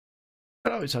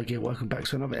Hello, it's Ogie. Welcome back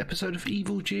to another episode of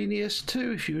Evil Genius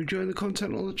 2. If you're enjoying the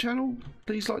content on the channel,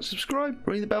 please like, subscribe,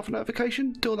 ring the bell for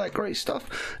notification, do all that great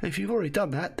stuff. And if you've already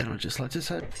done that, then I'd just like to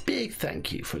say a big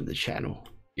thank you from the channel.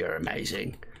 You're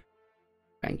amazing.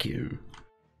 Thank you.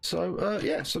 So,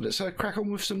 yeah, so let's crack on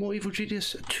with some more Evil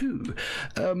Genius 2.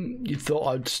 You thought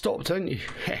I'd stop, don't you?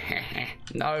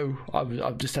 No,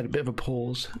 I've just had a bit of a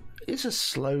pause. It's a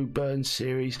slow burn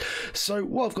series, so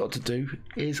what I've got to do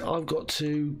is I've got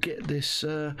to get this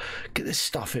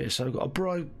stuff here. So I've got to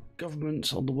bribe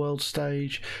governments on the world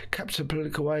stage, capture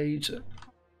political aides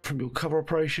from your cover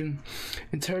operation,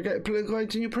 interrogate political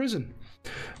aides in your prison.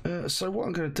 So what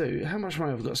I'm going to do, how much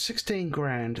money I've got? 16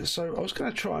 grand. So I was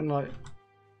going to try and like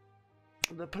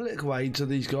the political aides of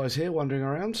these guys here wandering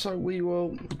around. So we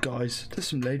will, guys, there's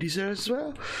some ladies there as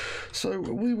well. So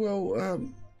we will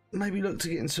maybe look to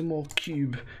get in some more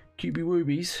Cubey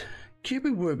Woobies.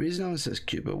 Cubey Woobies, no one says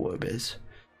Cuba Woobies.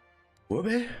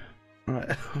 Woobie?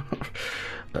 Right.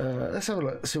 Let's have a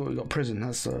look, see what we've got. Prison,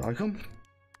 that's the icon.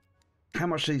 How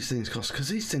much these things cost? Because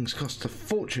these things cost a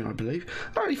fortune, I believe.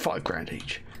 Only 5 grand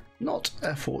each. Not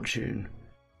a fortune.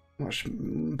 How much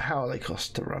power they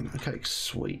cost to run. Okay,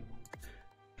 sweet.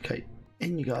 Okay,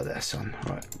 in you go there, son.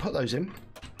 Right, put those in.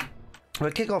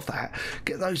 We'll kick off that,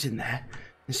 get those in there,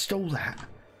 install that.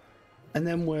 And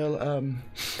then we'll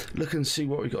look and see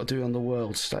what we've got to do on the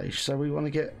world stage. So we want to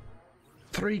get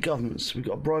 3 governments. We've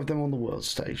got to bribe them on the world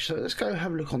stage. So let's go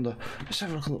have a look on the... Let's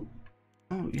have a look on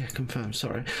the... Oh, yeah, confirm,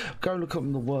 sorry. Go look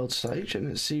on the world stage and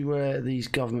let's see where these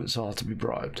governments are to be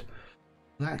bribed.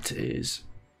 That is...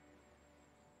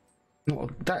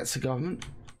 Not, that's a government.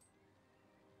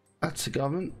 That's a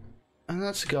government. And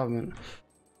that's a government.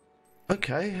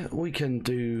 Okay, we can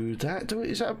do that.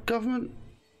 Is that a government?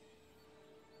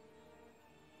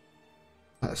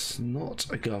 That's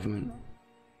not a government.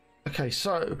 Okay,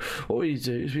 so what we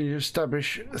do is we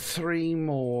establish 3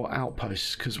 more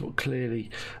outposts because we're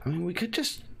clearly, I mean, we could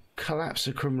just collapse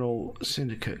a criminal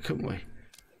syndicate, couldn't we?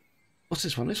 What's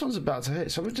this one? This one's about to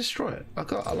hit, so we'll destroy it.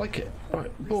 I like it. All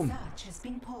right, boom. Has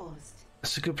been paused.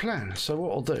 That's a good plan. So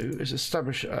what I'll do is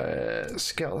establish,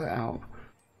 scout that out,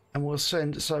 and we'll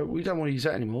send. So we don't want to use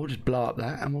that anymore. We'll just blow up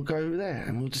that, and we'll go there,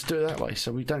 and we'll just do it that way.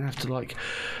 So we don't have to like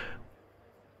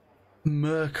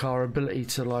murk our ability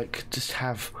to like just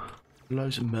have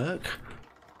loads of murk.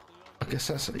 I guess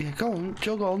that's, yeah, go on,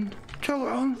 jog on, jog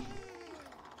on.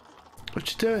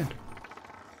 What you doing?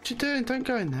 What you doing? Don't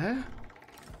go in there.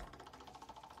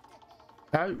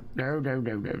 No, you're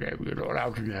not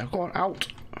allowed in there. Go on, out.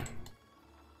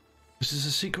 This is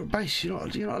a secret base. You're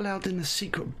not allowed in the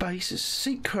secret base. It's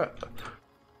secret.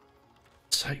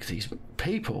 Take these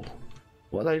people.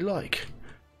 What are they like?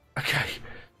 Okay.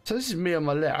 So this is me on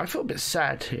my left. I feel a bit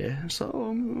sad here. It's like,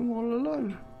 oh, I'm all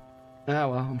alone. Ah,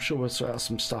 well, I'm sure we'll sort out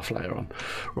some stuff later on.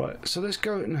 Right, so let's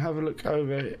go and have a look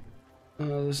over it.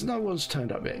 There's no one's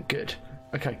turned up yet. Good.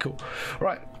 Okay, cool.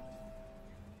 Right.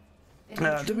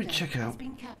 Did we check out?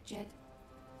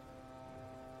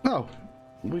 Oh,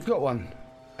 we've got one.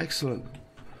 Excellent.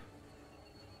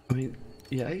 I mean,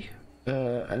 yay.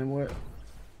 And we'll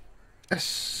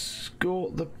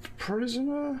escort the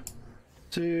prisoner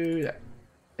to that.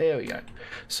 There we go.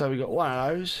 So we got one of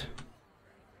those.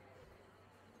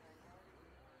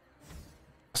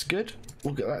 That's good.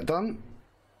 We'll get that done.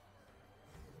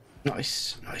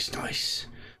 Nice, nice, nice.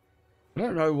 I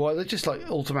don't know why they just like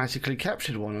automatically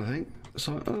captured one. I think it's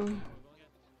like,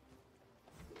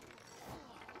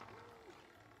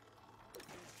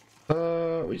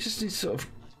 we just need to sort of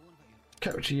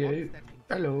capture you.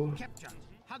 Hello.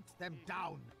 Hunt them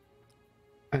down.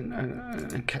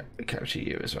 And capture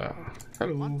you as well.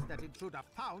 Hello. That intruder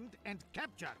found and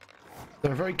captured.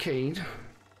 They're very keen.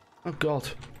 Oh god.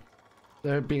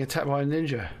 They're being attacked by a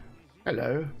ninja.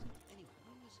 Hello.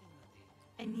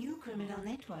 A new criminal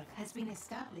network has been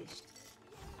established.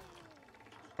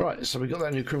 Right, so we got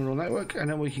that new criminal network, and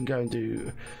then we can go and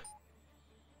do...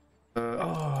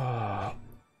 how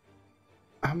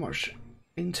much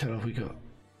intel have we got?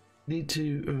 Need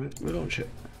to relaunch it.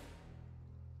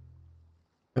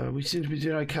 We seem to be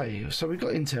doing okay. So we've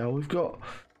got intel.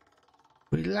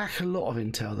 We lack a lot of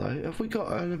intel though. Have we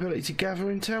got an ability to gather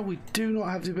intel? We do not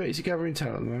have the ability to gather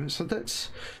intel at the moment. So that's...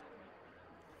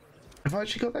 Have I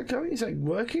actually got that going? Is that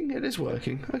working? It is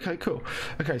working. Okay, cool.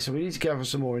 Okay, so we need to gather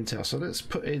some more intel. So let's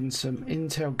put in some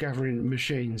intel gathering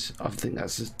machines. I think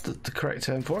that's the correct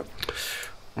term for it.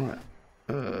 All right.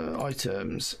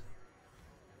 Items.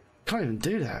 Can't even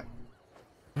do that.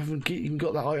 I haven't even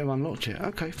got that item unlocked yet.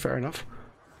 Okay, fair enough.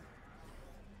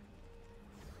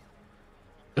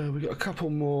 We got a couple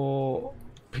more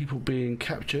people being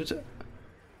captured.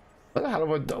 What the hell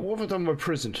have I done? What have I done with my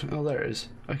prison? Oh, there it is.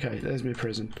 Okay, there's my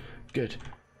prison. Good.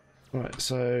 Right,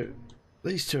 so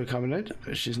these two are coming in,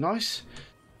 which is nice.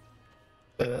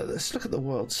 Let's look at the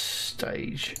world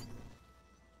stage.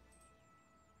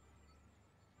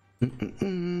 I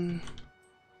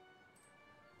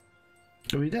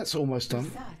mean, that's almost done.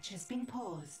 Research has been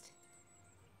paused.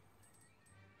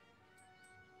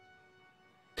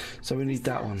 So we need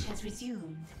that one. Research has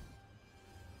resumed.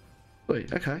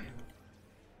 Wait, okay.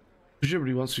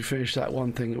 Presumably once we finish that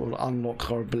one thing, it will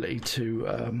unlock our ability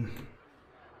to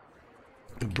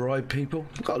bribe people.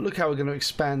 We've got to look how we're going to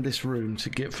expand this room to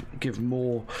give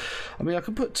more. I mean, I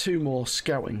could put 2 more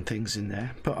scouting things in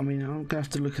there, but I mean, I'm going to have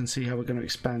to look and see how we're going to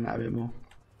expand that a bit more.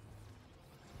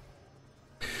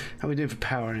 How are we doing for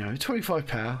power anyway? 25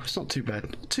 power. It's not too bad.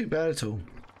 Not too bad at all.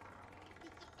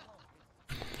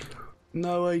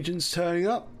 No agents turning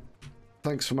up.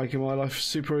 Thanks for making my life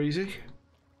super easy.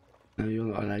 No, you're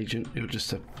not an agent. You're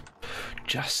just a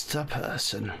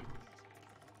person.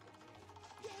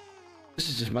 This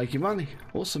is just making money.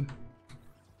 Awesome.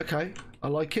 Okay, I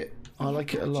like it. I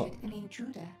like it a lot. An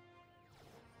intruder.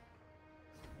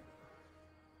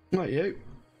 Right, you.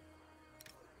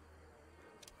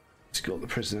 Let's got the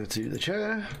prisoner to the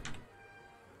chair.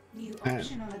 New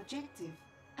optional objective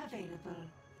available.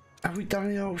 Have we done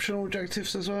any optional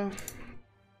objectives as well?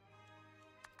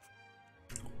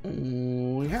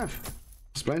 We have.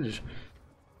 Splendid.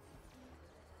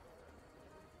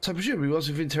 So presumably once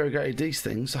we've interrogated these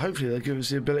things, hopefully they'll give us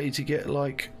the ability to get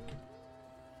like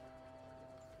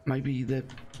maybe the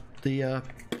oh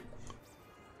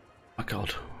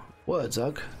god, words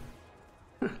Ugg.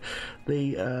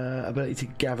 The ability to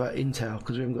gather intel,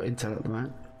 because we haven't got intel at the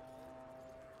moment.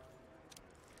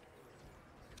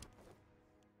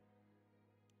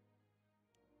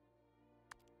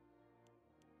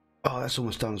 Oh, that's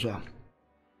almost done as well.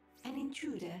 An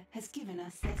intruder has given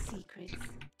us their secrets.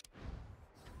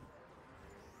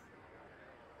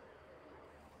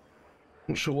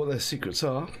 Not sure what their secrets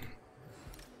are,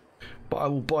 but I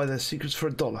will buy their secrets for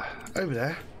 $1. Over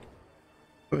there.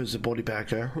 Where's the body bag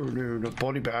there? Oh no, not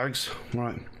body bags.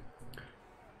 Right.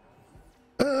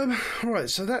 Right,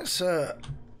 so that's an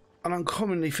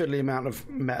uncommonly fiddly amount of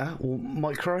meta or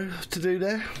micro to do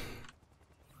there.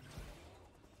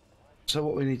 So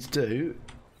what we need to do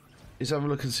is have a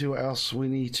look and see what else we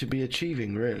need to be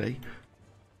achieving, really.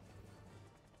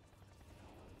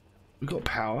 We've got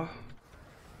power.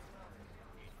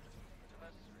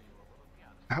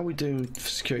 How are we doing for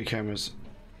security cameras?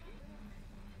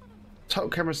 Total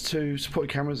cameras 2,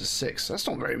 supported cameras are 6. That's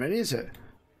not very many, is it?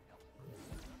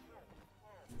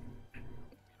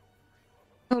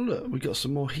 Oh look, we got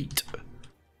some more heat.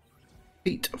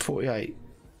 Heat 48.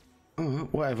 Oh,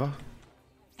 whatever.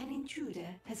 An intruder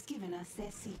has given us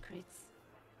their secrets.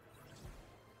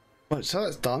 Right, so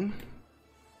that's done.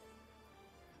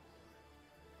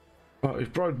 Right,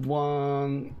 we've bribed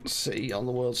 1 city on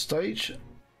the world stage,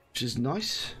 which is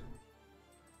nice.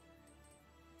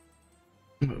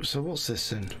 So what's this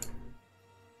then?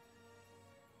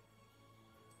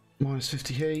 Minus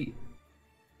 50 heat.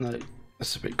 No,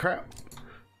 that's a bit crap.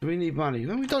 Do we need money?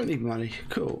 No, we don't need money.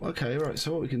 Cool. Okay, right.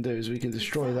 So what we can do is we can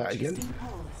destroy that again.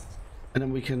 And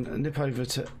then we can nip over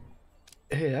to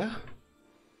here.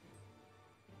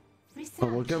 Oh,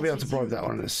 we're going to be able to bribe that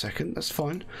one in a second. That's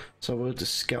fine. So we'll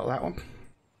just scout that one.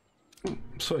 Oh,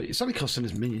 sorry, it's only costing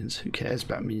us millions. Who cares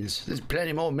about millions? There's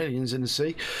plenty more millions in the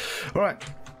sea. All right.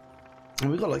 And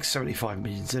we've got like 75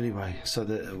 millions anyway. So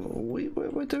that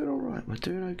we're doing all right. We're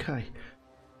doing okay.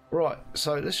 Right.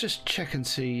 So let's just check and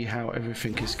see how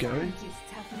everything is going.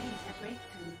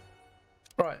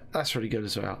 Right, that's really good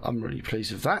as well. I'm really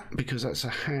pleased with that because that's a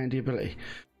handy ability.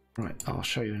 Right, I'll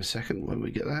show you in a second when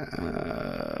we get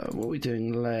that. What are we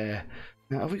doing there?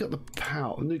 Now, have we got the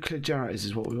power? Nuclear generators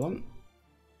is what we want.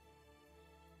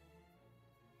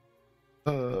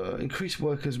 Increase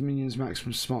workers, minions,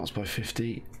 maximum smarts by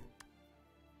 50.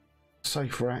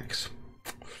 Safe racks.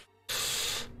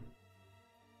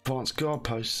 Advanced guard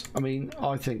posts. I mean,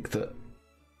 I think that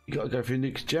you got to go for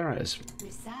nuclear generators.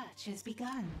 Research has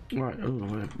begun. Right,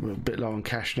 ooh, we're a bit low on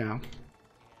cash now.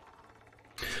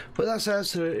 But that's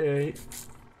absolutely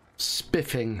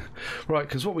spiffing. Right,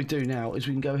 because what we do now is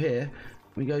we can go here,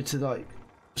 we go to like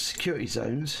security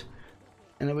zones,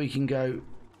 and then we can go.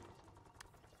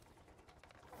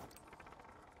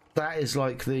 That is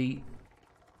like the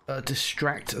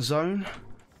distract zone.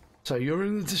 So you're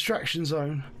in the distraction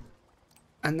zone,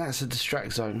 and that's a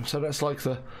distract zone. So that's like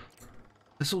the.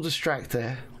 Let's all distract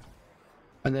there,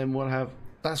 and then we'll have.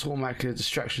 That's automatically a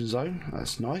distraction zone.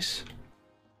 That's nice.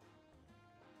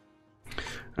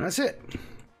 And that's it.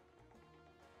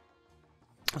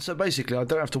 So basically, I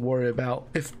don't have to worry about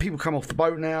if people come off the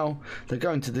boat now, they're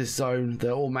going to this zone,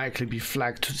 they'll automatically be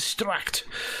flagged to distract.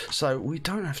 So we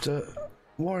don't have to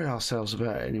worry ourselves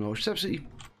about it anymore, which is absolutely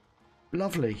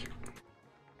lovely.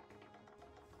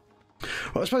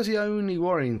 Well, I suppose the only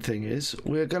worrying thing is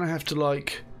we're going to have to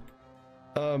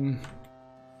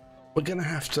we're going to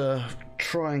have to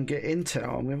try and get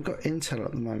intel, and we haven't got intel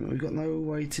at the moment. We've got no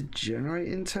way to generate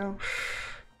intel.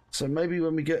 So maybe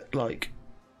when we get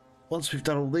once we've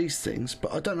done all these things,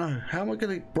 but I don't know, how am I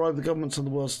going to bribe the governments on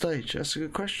the world stage? That's a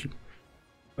good question.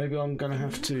 Maybe I'm going to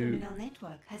have to.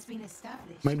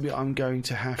 Maybe I'm going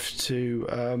to have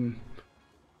to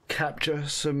capture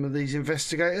some of these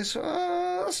investigators.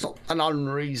 That's not an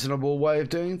unreasonable way of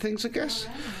doing things, I guess.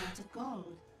 All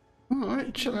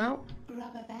right, chill out.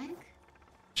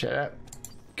 Chill out,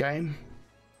 game.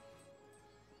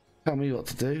 Tell me what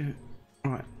to do.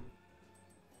 All right.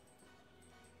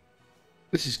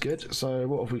 This is good. So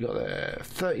what have we got there?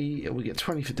 30. We get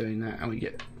 20 for doing that, and we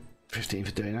get 15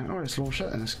 for doing that. All right, let's launch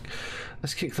that, and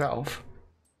let's kick that off.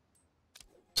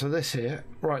 So this here,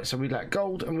 right? So we lack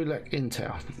gold and we lack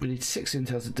intel. We need 6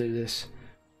 intel to do this.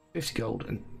 50 gold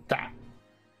and that.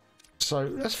 So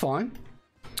that's fine.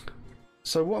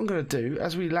 So what I'm going to do,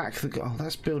 as we lack the gold,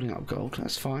 that's building up gold.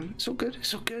 That's fine. It's all good.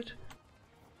 It's all good.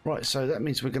 Right. So that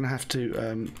means we're going to have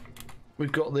to.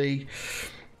 We've got the.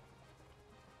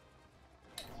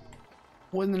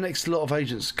 When the next lot of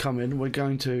agents come in, we're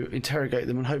going to interrogate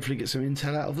them and hopefully get some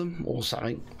intel out of them or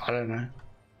something. I don't know.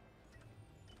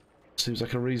 Seems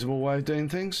like a reasonable way of doing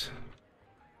things.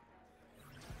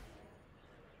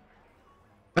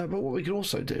 But what we can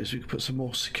also do is we can put some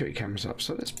more security cameras up.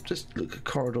 So let's just look at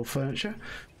corridor furniture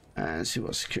and see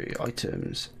what security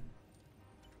items.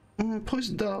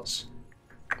 Poison darts.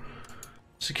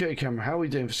 Security camera. How are we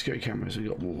doing for security cameras? We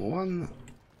got one.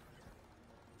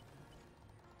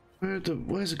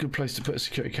 Where's a good place to put a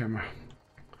security camera?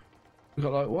 We've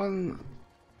got one.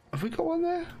 Have we got one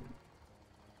there?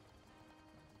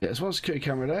 Yeah, there's one security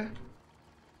camera there.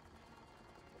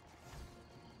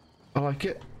 I like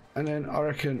it. And then I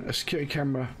reckon a security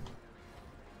camera.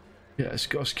 Yeah, it's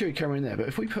got a security camera in there. But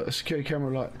if we put a security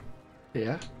camera like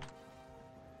here,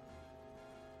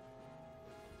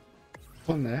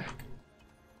 one there,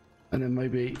 and then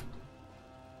maybe.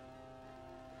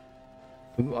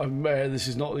 I'm aware this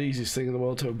is not the easiest thing in the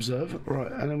world to observe, right?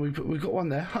 And then we've got one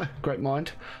there. Huh, great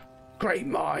mind, great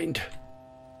mind.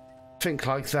 Think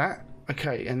like that.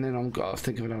 Okay, and then I've got to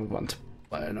think of another one.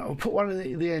 I'll put one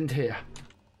at the end here.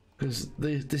 Because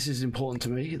this is important to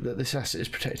me, that this asset is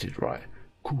protected. Right.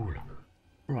 Cool.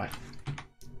 Right.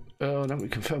 Oh, no, we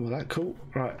confirm with that. Cool.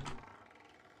 Right.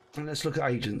 And let's look at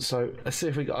agents. So, let's see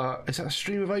if we got... is that a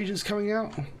stream of agents coming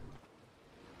out?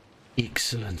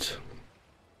 Excellent.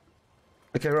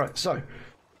 Okay, right. So,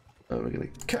 we're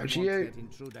going to capture you.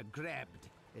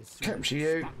 Capture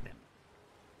you.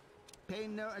 Pay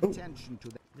no attention to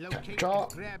that. Locate Capture.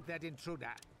 and grab that intruder.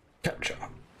 Capture.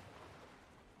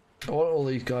 I want all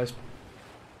these guys.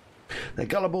 They're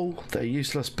gullible, they're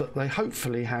useless, but they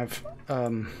hopefully have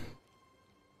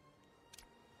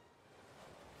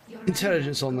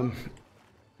intelligence on them.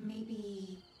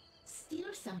 Maybe steal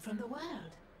some from the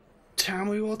world. Tell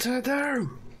me what to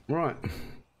do. Right.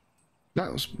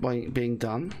 That was being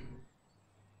done.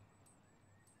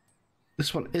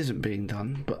 This one isn't being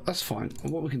done, but that's fine.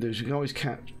 And what we can do is we can always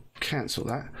cancel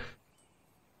that.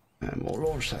 And we'll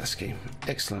launch that scheme.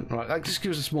 Excellent. Right, that just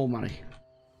gives us more money.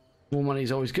 More money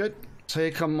is always good. So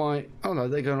here come my... oh no,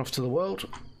 they're going off to the world.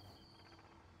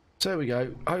 So there we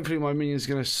go. Hopefully my minions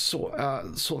are going to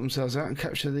sort themselves out and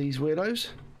capture these weirdos.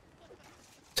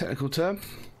 Technical term.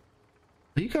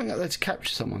 Are you going out there to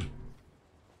capture someone?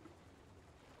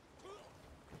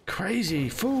 Crazy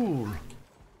fool.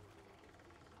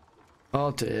 Oh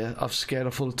dear, I've scared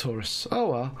off all the tourists. Oh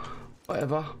well,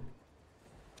 whatever.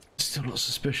 Still not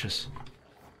suspicious.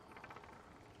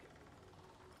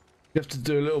 You have to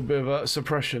do a little bit of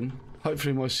suppression.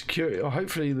 Hopefully my security, or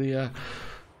hopefully the... are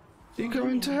you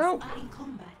going to help?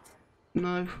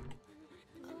 No.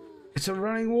 It's a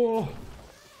running war.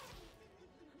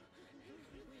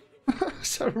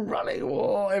 It's a running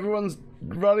war. Everyone's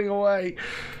running away.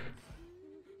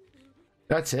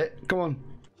 That's it. Come on.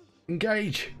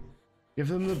 Engage. Give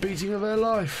them the beating of their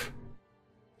life.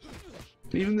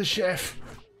 Even the chef.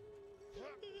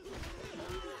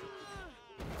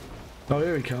 Oh,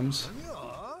 here he comes.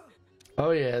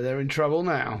 Oh yeah, they're in trouble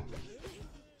now.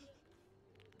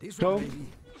 This will be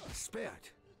spared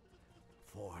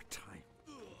for a time.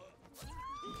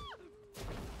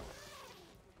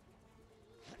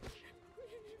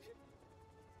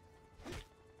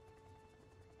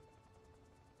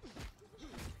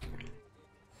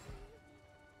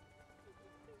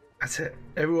 That's it.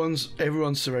 Everyone's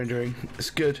surrendering. It's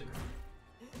good.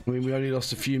 I mean, we only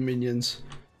lost a few minions.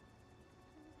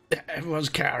 Everyone's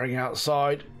cowering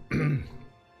outside. There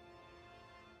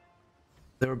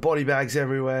are body bags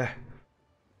everywhere.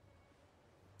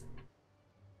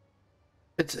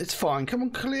 It's fine. Come on,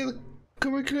 clear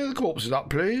the corpses up,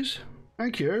 please.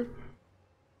 Thank you.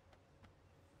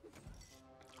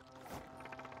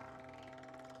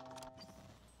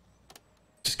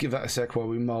 Just give that a sec while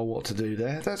we mull what to do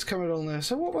there. That's coming on there.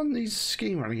 So what one needs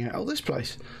scheme running at? Oh, this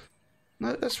place.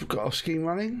 No, that's got a scheme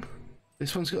running.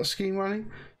 This one's got a scheme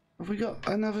running. Have we got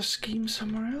another scheme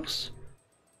somewhere else?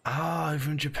 Ah,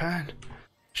 over in Japan.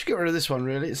 Should get rid of this one,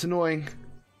 really. It's annoying.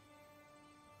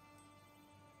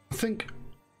 I think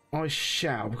I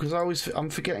shall, because I'm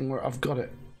forgetting where I've got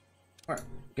it. Alright,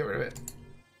 get rid of it.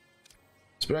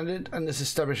 Splendid. And let's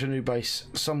establish a new base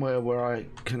somewhere where I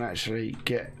can actually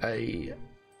get the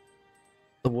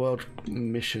world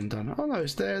mission done. Oh no,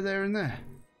 it's there and there.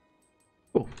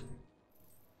 Oh.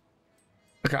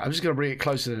 Okay, I'm just going to bring it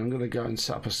closer then. I'm going to go and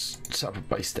set up a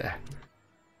base there.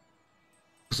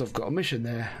 Because I've got a mission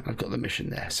there, and I've got the mission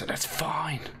there, so that's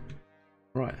fine.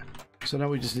 Right, so now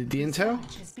we just need the intel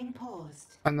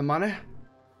and the money.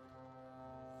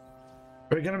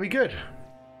 We're going to be good.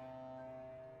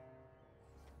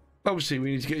 Obviously,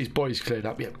 we need to get these bodies cleared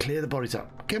up. Yep, clear the bodies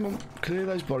up. Come on, clear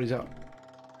those bodies up.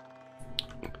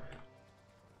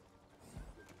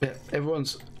 Yeah,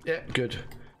 everyone's... Yeah, good.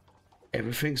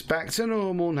 Everything's back to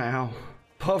normal now.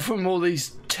 Apart from all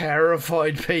these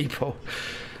terrified people.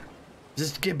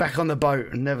 Just get back on the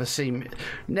boat and never see me.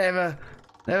 Never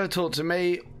talk to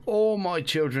me or my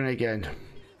children again.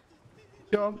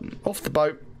 Go on, off the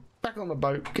boat. Back on the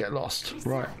boat. Get lost.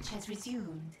 Right. Has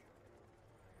resumed.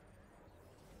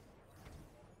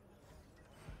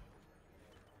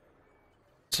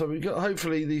 So we got.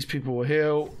 Hopefully these people will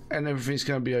heal and everything's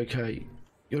going to be okay.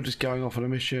 You're just going off on a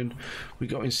mission. We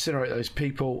got to incinerate those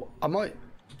people. I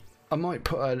might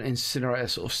put an incinerator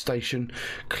sort of station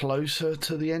closer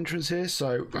to the entrance here,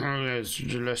 so there's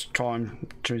less time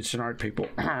to incinerate people.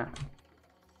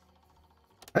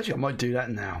 Actually, I might do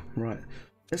that now. Right,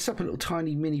 let's set up a little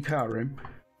tiny mini power room,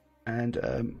 and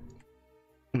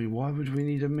I mean, why would we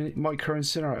need a micro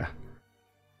incinerator?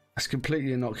 That's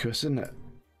completely innocuous, isn't it?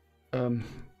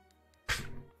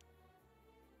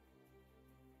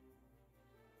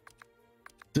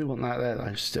 Do want that there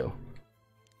though, still.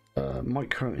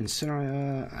 Micro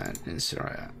incinerator and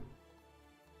incinerator.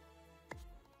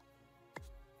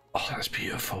 Oh, that's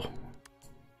beautiful.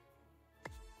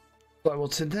 Like,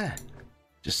 what's in there?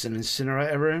 Just an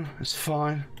incinerator room. It's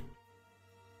fine.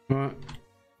 Right.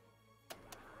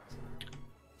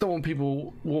 Don't want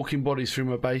people walking bodies through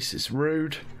my base. It's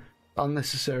rude,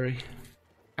 unnecessary,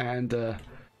 and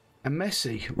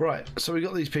messy. Right. So we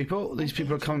got these people. These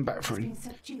people are coming back from.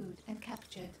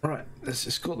 Right. Let's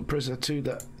escort the prisoner to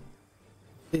the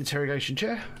interrogation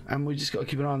chair, and we just got to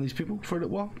keep an eye on these people for a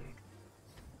little while.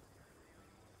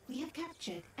 We have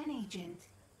captured an agent.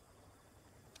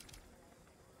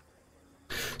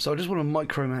 So I just want to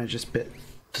micromanage this bit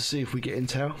to see if we get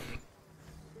intel.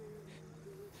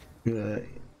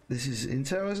 This is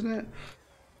intel, isn't it?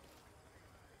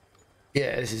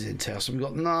 Yeah, this is intel. So we've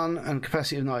got none and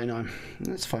capacity of 99.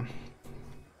 That's fine.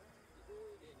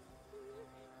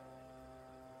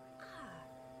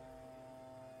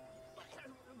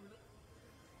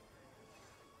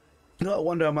 I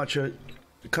wonder how much a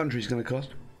country's going to cost.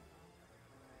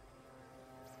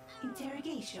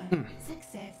 Interrogation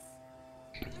success.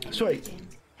 Sweet.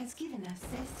 Agent has given us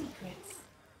their secrets.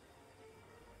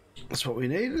 That's what we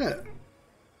need, isn't it?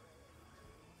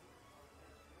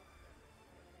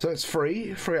 So it's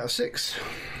 3 out of 6.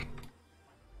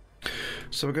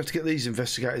 So we're going to get these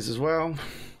investigators as well.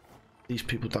 These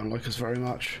people don't like us very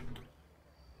much.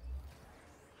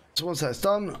 So once that's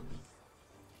done,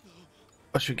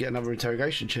 I should get another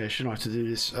interrogation chair, shouldn't I, to do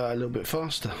this a little bit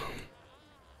faster.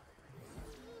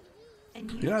 A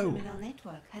new criminal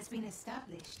network has been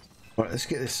established. Right, let's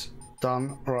get this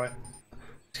done. Right,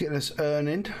 let's get this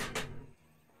earning.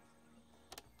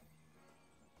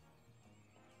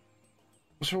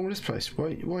 What's wrong with this place?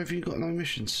 Why have you got no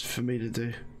missions for me to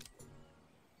do?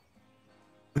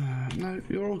 No,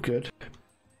 you're all good.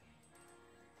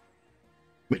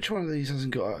 Which one of these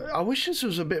hasn't got... I wish this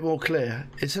was a bit more clear.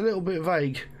 It's a little bit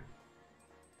vague.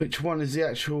 Which one is the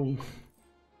actual...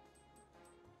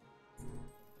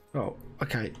 Oh,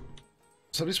 okay.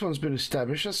 So this one's been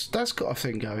established. That's got a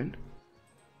thing going.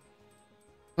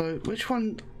 So which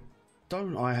one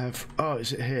don't I have? Oh,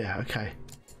 is it here? Okay.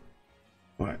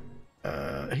 Right.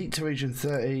 Heat to region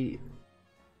 30.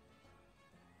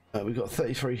 We've got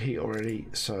 33 heat already,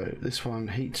 so this one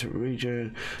heat to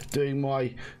region. Doing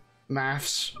my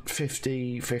maths,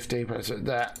 50, 50.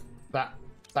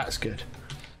 That's good.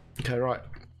 Okay, right.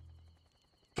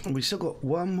 And we still got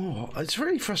one more. It's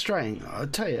really frustrating. I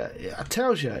tell you, it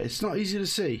tells you it's not easy to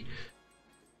see.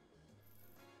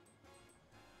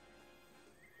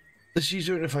 This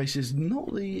user interface is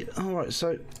not the. All right,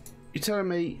 so you're telling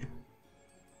me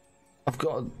I've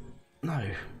got no.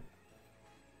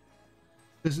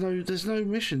 There's no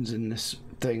missions in this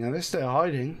thing unless they're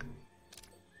hiding.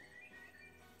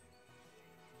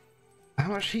 How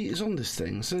much heat is on this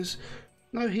thing? So there's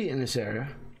no heat in this area.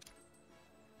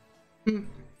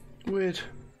 Weird.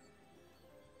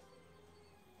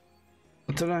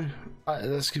 I don't know.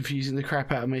 That's confusing the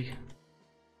crap out of me.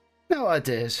 No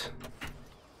ideas.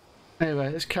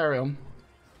 Anyway, let's carry on.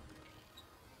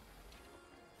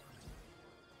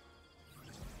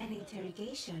 An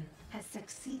interrogation has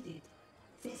succeeded.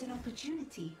 There's an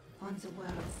opportunity on the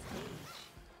world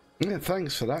stage. Yeah,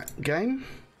 thanks for that, game.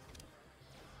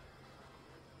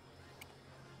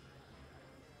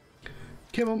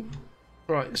 Come on.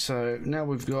 Right, so now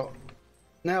we've got...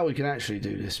 Now we can actually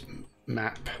do this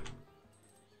map.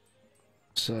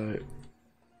 So...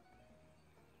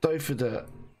 Go for dirt.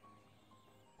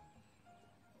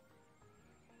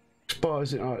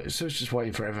 Spires it. Alright, so it's just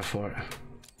waiting forever for it.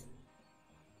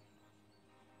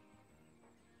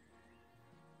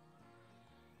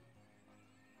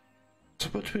 So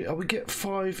what do we get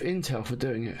 5 intel for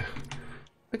doing it?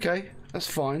 Okay, that's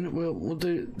fine. We'll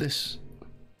do this.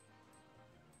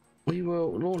 We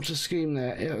will launch a scheme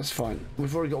there. Yeah, that's fine.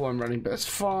 We've already got one running, but that's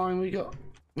fine. We got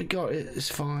it. It's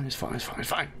fine. It's fine. It's fine. It's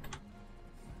fine.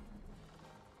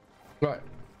 Right.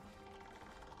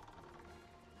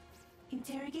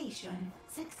 Interrogation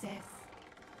success.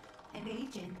 An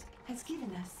agent has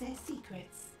given us their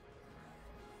secrets.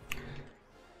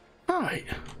 Alright.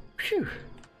 Phew.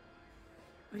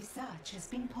 Research has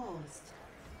been paused.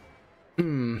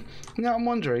 Now I'm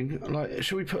wondering, like,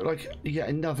 should we put like yet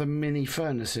another mini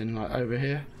furnace in, like over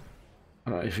here? I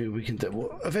don't know if we can do.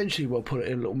 Well, eventually we'll put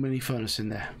a little mini furnace in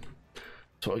there.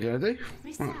 That's what we're gonna do.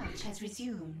 Research has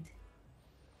resumed.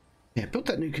 Yeah, build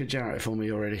that nuclear generator for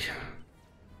me already.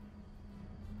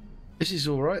 This is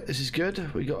all right. This is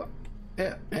good. We got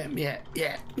yeah.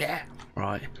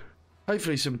 Right.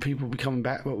 Hopefully some people will be coming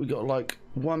back, but we got like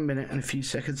 1 minute and a few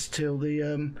seconds till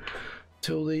the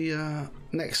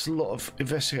next lot of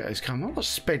investigators come. I'm not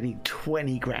spending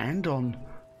 20 grand on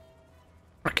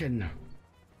frickin'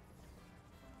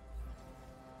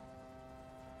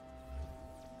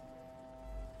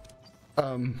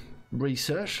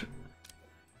 research.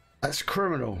 That's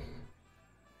criminal.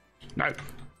 No.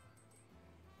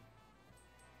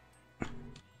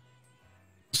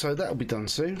 So that'll be done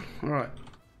soon. All right.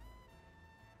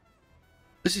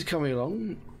 This is coming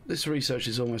along. This research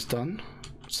is almost done.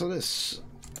 So let's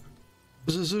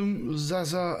zoom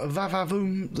zaza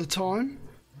vavavoom the time.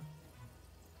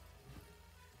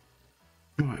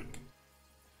 Right.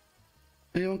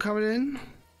 Anyone coming in?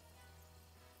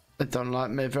 They don't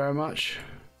like me very much.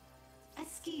 A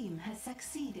scheme has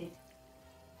succeeded.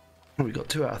 Oh, we got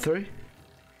 2 out of 3.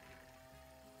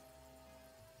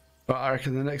 But I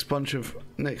reckon the next bunch of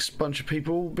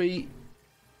people will be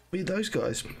those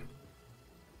guys.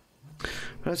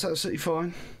 That's absolutely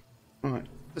fine. Right,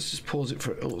 let's just pause it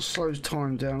for it. It slows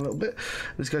time down a little bit.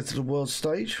 Let's go to the world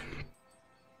stage.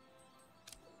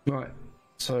 Right,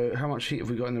 so how much heat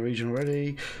have we got in the region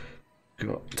already? We've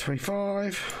got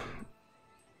 25.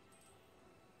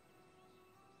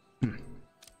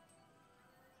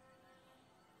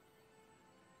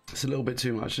 It's a little bit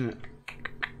too much, isn't it?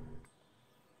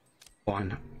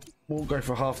 Fine. We'll go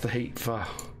for half the heat for...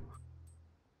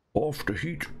 Half the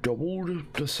heat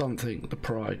doubled to something. The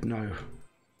pride, no.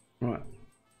 Right.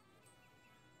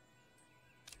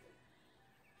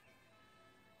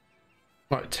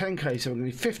 Right, 10k, so we're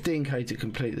going to need 15k to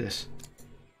complete this.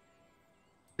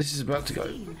 This is about to go.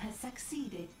 Scheme has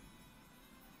succeeded.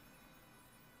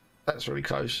 That's really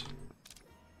close.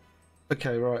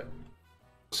 Okay, right.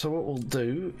 So what we'll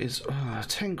do is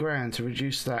 10 grand to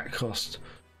reduce that cost.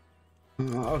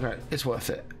 Okay, it's worth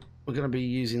it. We're going to be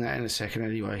using that in a second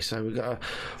anyway, so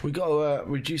we got to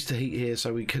reduce the heat here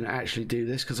so we can actually do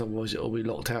this, because otherwise it will be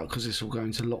locked out, because this will go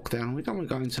into lockdown. We don't want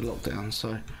to go into lockdown,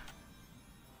 so.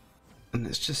 And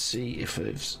let's just see if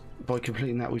it's, by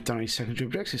completing that we've done any secondary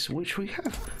objectives, which we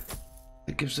have.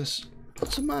 It gives us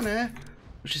lots of money,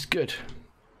 which is good.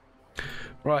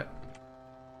 Right.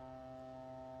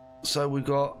 So we've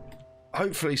got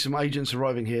hopefully some agents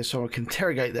arriving here, so I can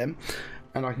interrogate them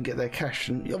and I can get their cash.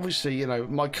 And obviously, you know,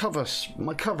 my cover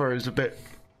is a bit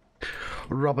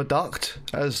rubber ducked,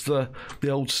 as the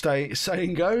old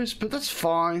saying goes, but that's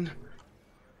fine.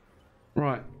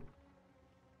 Right.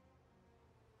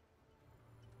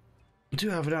 I do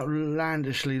have an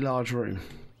outlandishly large room.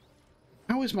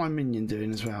 How is my minion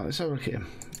doing as well? Let's have a look at him.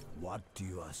 What do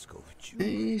you ask of you?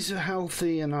 He's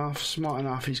healthy enough, smart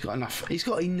enough. He's got enough. He's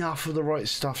got enough of the right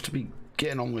stuff to be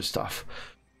getting on with stuff.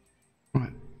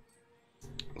 Right.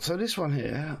 So this one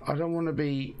here, I don't want to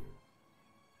be.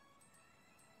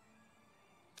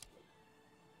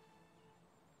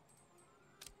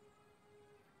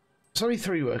 It's only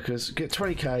 3 workers. Get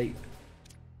 20k.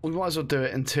 We might as well do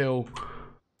it until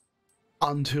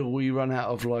we run out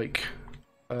of like,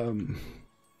 you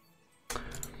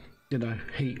know,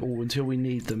 heat, or until we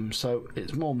need them. So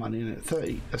it's more money in it.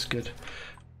 30. That's good.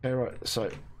 Okay, right. So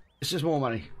it's just more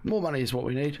money. More money is what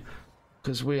we need,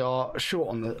 because we are short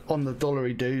on the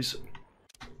dollary dues.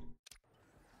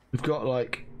 We've got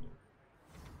like,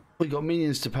 we got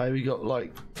minions to pay. We got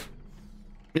like,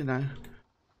 you know,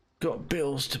 got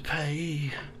bills to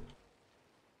pay.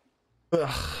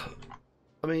 Ugh.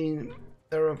 I mean,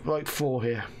 there are like 4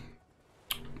 here.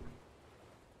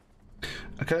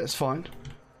 Okay, that's fine.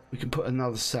 We can put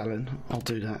another cell in. I'll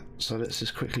do that. So let's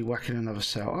just quickly whack in another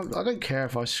cell. I don't care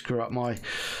if I screw up my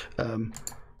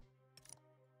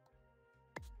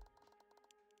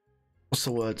what's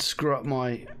the word? Screw up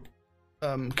my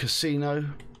casino.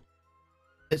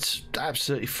 It's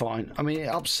absolutely fine. I mean, it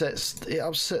upsets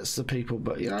the people,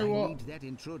 but you know what? Need that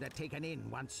intruder taken in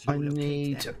once I you locate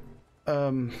need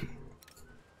them.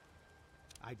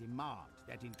 I demand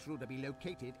that intruder be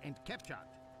located and captured.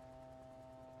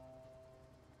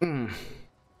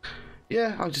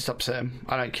 Yeah, I'll just upset him.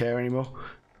 I don't care anymore.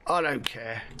 I don't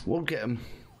care. We'll get him.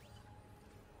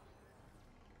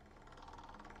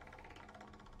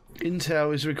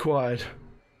 Intel is required.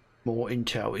 More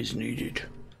intel is needed.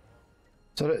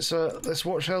 So let's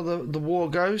watch how the war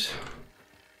goes.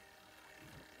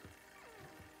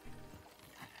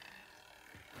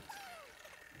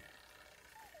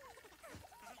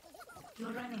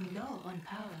 You're running low on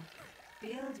power.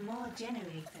 Build more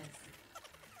generators.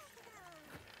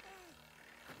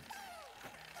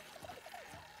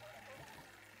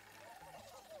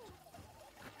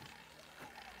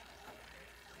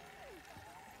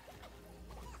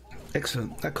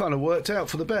 Excellent. That kind of worked out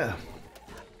for the better.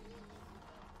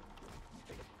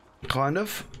 Kind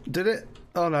of. Did it?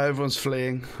 Oh no, everyone's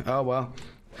fleeing. Oh well.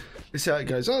 Let's see how it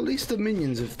goes. Oh, at least the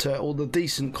minions have all the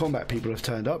decent combat people have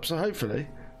turned up, so hopefully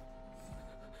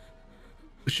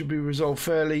it should be resolved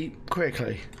fairly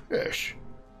quickly. Ish.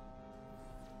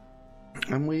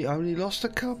 And we only lost a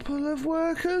couple of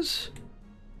workers.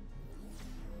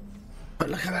 But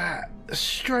look at that.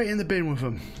 Straight in the bin with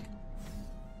them.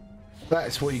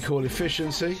 That's what you call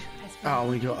efficiency. Oh,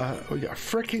 we got a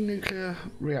freaking nuclear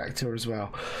reactor as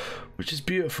well, which is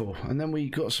beautiful. And then we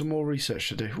got some more research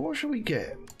to do. What should we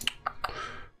get?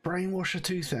 Brainwasher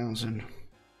 2000.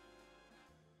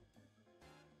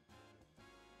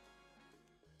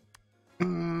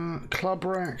 Club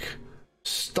rack,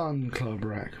 stun club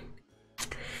rack.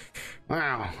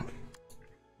 Wow.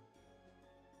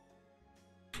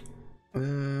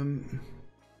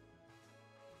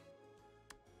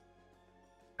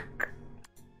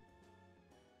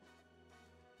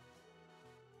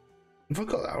 Have I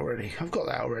got that already? I've got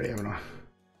that already, haven't I?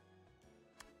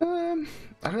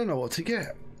 I don't know what to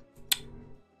get.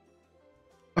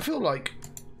 I feel like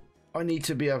I need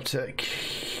to be able to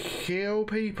kill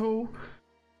people.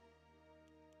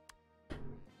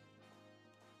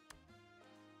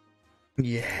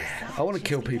 Yeah, I want to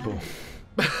kill people.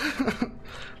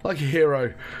 Like a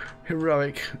hero.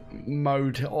 Heroic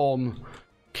mode on.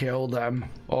 Kill them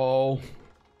all.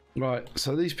 Right,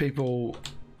 so these people...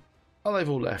 Oh, they've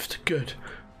all left. Good.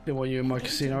 Didn't want you in my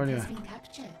casino anyway.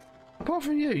 Apart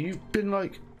from you, you've been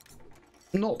like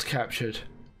not captured.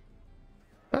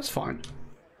 That's fine.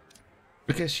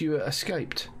 I guess you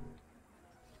escaped.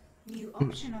 New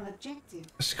optional objective.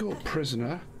 Escort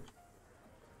prisoner.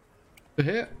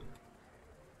 Here.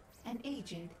 An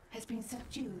agent has been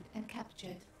subdued and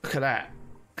captured. Look at that.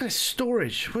 Look at this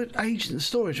storage. We're agent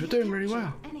storage. We're doing really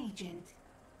well. An agent.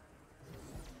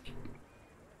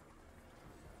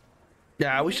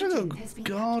 Yeah, we should have done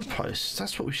guard posts.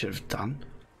 That's what we should have done.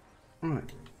 Right.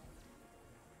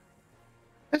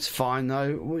 It's fine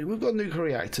though. We've got nuclear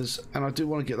reactors, and I do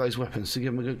want to get those weapons to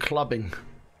give them a good clubbing.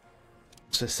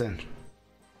 What's this then?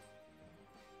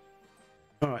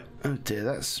 Alright. Oh dear,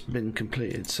 that's been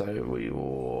completed. So we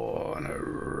want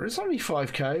to... It's only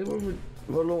 5k.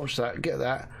 We'll launch that. Get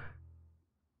that.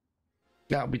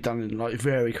 That'll be done in like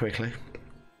very quickly.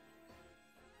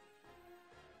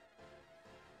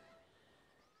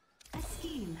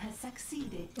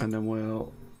 succeeded. And then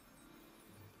we'll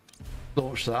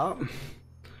launch that up.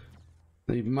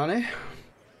 Need money.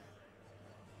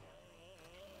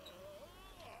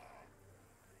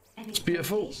 It's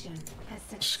beautiful.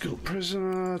 School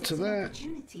prisoner to that.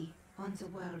 Opportunity on the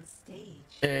world stage.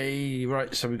 Hey,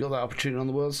 right, so we got that opportunity on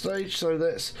the world stage, so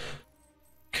let's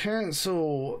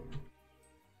cancel.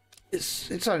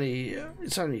 It's only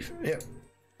yeah,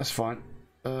 that's fine.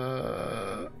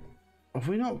 Have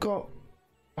we not got,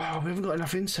 oh, we haven't got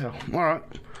enough intel. Alright.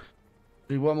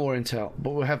 Need one more intel, but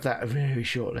we'll have that very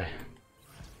shortly.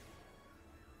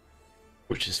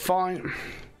 Which is fine.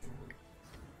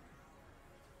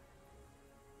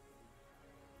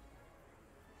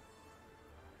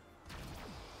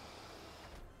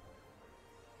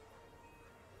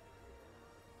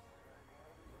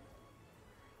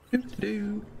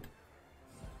 Do.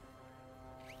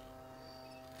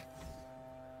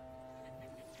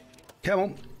 Come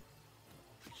on.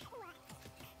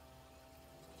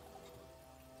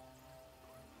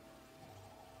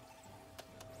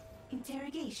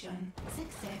 Interrogation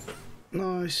success.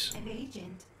 Nice. An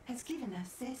agent has given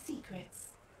us their secrets.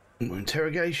 More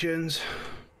interrogations.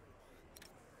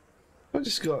 I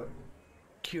just got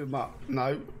queue them up.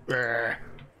 No. Okay,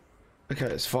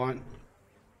 that's fine.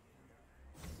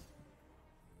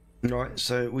 Right,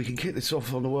 so we can kick this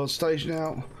off on the world stage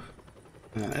now.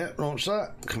 Yeah, launch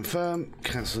that, confirm,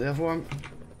 cancel the other one.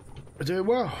 We're doing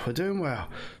well, we're doing well.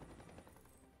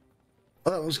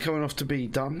 That was coming off to be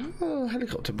done. Oh,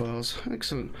 helicopter bars,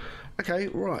 excellent. Okay,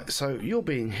 right, so you're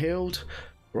being healed.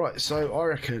 Right, so I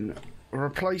reckon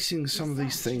replacing some of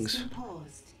these things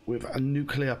with a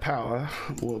nuclear power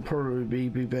will probably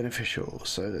be beneficial.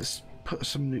 So let's put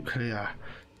some nuclear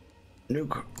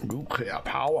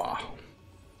power.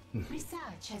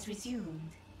 Research has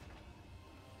resumed.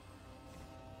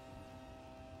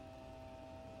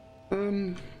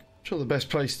 Sure, the best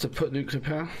place to put nuclear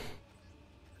power.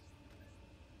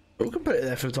 But we can put it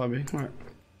there for the time being, right?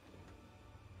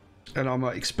 And I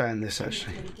might expand this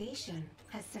actually.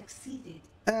 Has succeeded.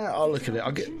 I'll look at it.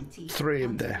 I'll get 3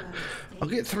 in there. I'll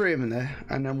get 3 in there,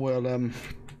 and then we'll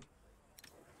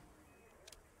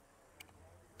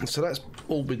So that's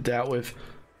all been dealt with.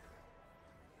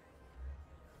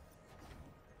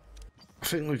 I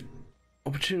think we've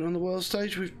opportunity on the world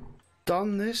stage. We've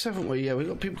done this, haven't we? Yeah, we've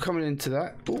got people coming into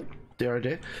that. Oh, dear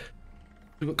idea.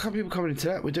 We've got a couple people coming into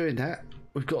that. We're doing that.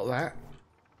 We've got that.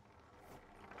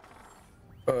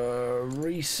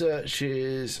 Research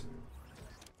is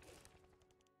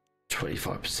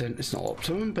 25%. It's not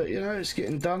optimum, but you know, it's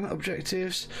getting done.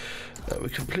 Objectives. We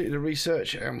completed the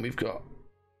research, and we've got.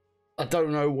 I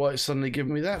don't know why it's suddenly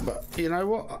giving me that, but you know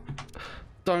what?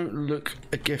 Don't look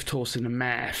a gift horse in the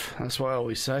mouth. That's what I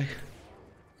always say.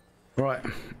 Right.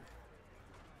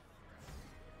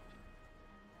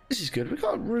 This is good. We've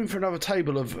got room for another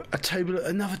table of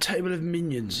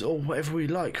minions, or whatever we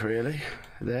like, really.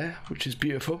 There, which is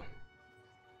beautiful.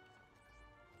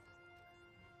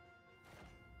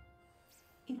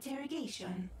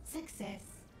 Interrogation success.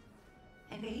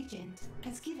 An agent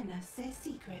has given us their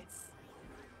secrets.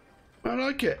 I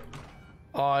like it.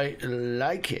 I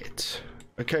like it.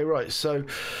 Okay, right, so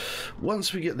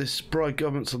once we get this Bride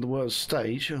Governments on the world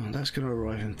stage, oh, that's going to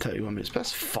arrive in 31 minutes. But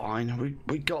that's fine.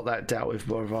 We got that dealt with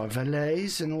by our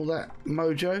valets and all that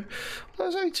mojo.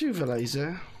 There's only 2 valets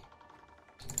there.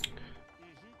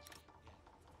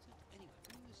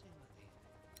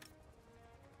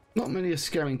 Not many are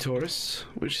scamming tourists,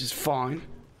 which is fine.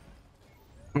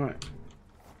 Right.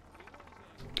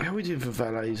 How are we doing for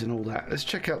valets and all that? Let's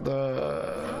check out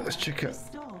the... Let's check out...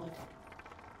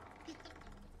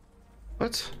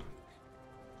 What?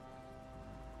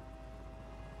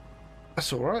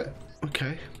 That's alright.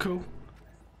 Okay, cool.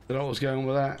 Don't know what's going on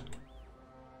with that.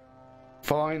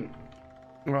 Fine.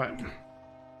 Right.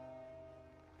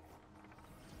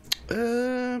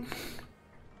 So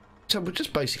we're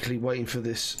just basically waiting for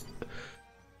this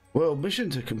world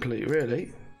mission to complete,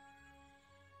 really.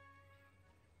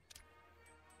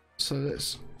 So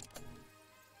let's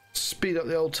speed up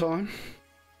the old time.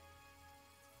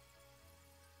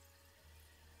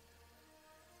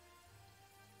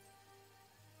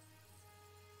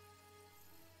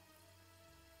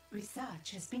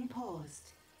 Research has been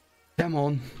paused. Come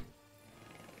on.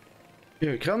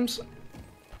 Here it comes.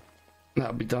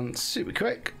 That'll be done super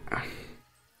quick.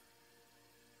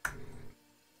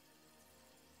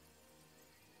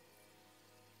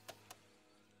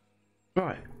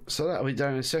 Right, so that'll be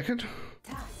done in a second.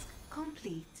 Task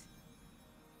complete.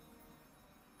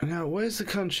 Now, where's the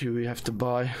country we have to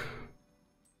buy?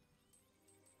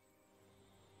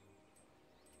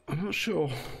 I'm not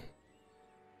sure.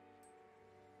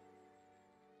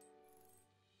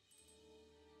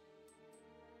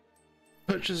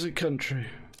 Purchase a country.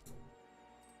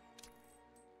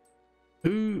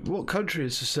 What country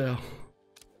is for sale?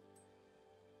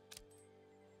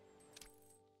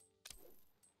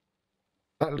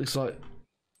 That looks like...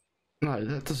 No,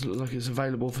 that doesn't look like it's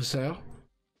available for sale.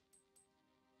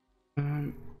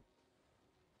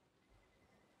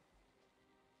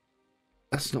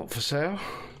 That's not for sale.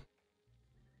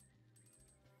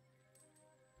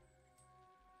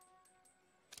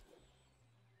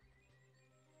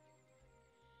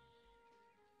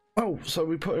 Oh, so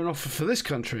we put an offer for this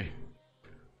country.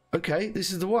 Okay,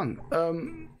 this is the one. I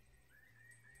don't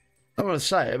want to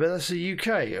say it, but that's the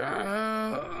UK.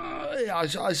 Yeah,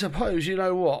 I suppose, you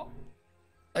know what?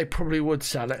 They probably would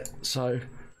sell it, so...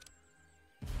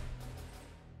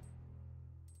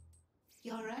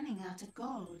 You're running out of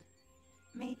gold.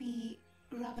 Maybe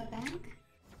rob a bank?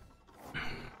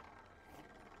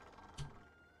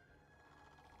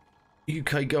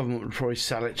 UK government would probably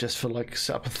sell it just for, like,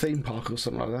 set up a theme park or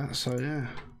something like that, so yeah.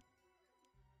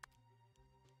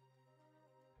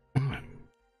 Alright.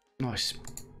 Nice.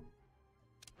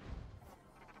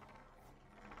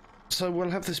 So we'll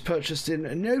have this purchased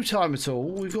in no time at all.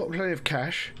 We've got plenty of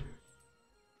cash.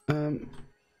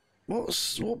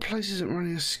 What place isn't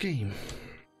running a scheme?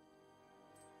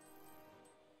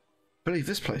 I believe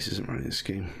this place isn't running a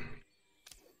scheme.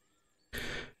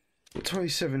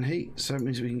 27 heat, so that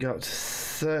means we can go up to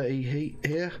 30 heat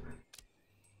here.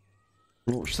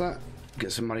 Launch that,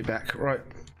 get some money back. Right.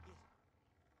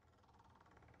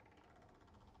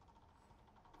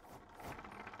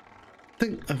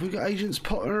 Have we got agents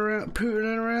potting around,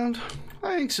 pooting around?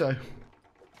 I think so.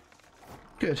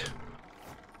 Good.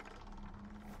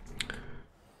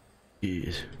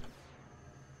 Yes.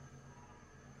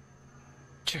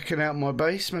 Checking out my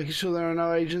base, making sure there are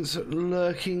no agents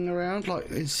lurking around like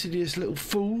insidious little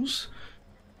fools.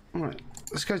 Alright,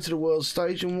 let's go to the world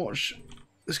stage and watch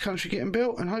this country getting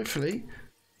built, and hopefully...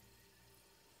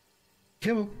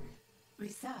 Come on.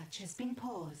 Research has been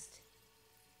paused.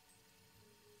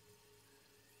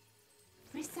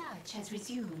 Research has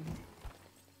resumed.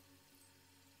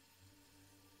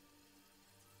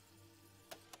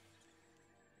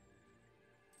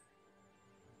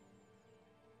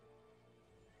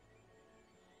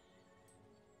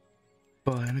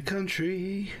 Buying a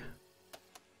country.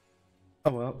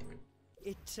 Oh well.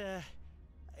 It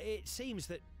seems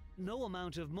that no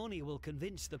amount of money will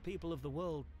convince the people of the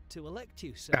world to elect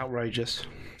you, sir. Outrageous.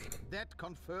 That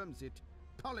confirms it.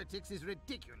 Politics is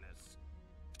ridiculous.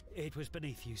 It was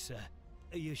beneath you, sir.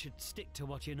 You should stick to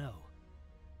what you know.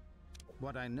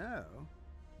 What I know?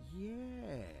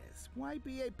 Yes. Why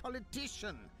be a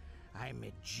politician? I'm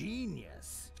a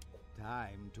genius.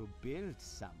 Time to build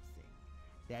something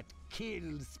that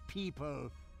kills people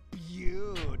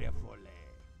beautifully.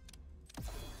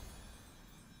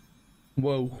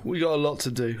 Whoa, we got a lot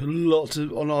to do. A lot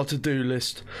on our to-do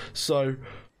list. So,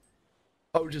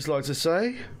 I would just like to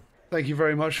say, thank you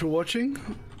very much for watching.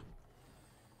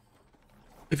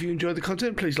 If you enjoyed the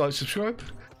content, please like, subscribe,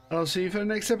 and I'll see you for the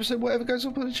next episode, whatever goes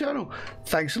up on the channel.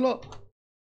 Thanks a lot.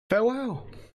 Farewell.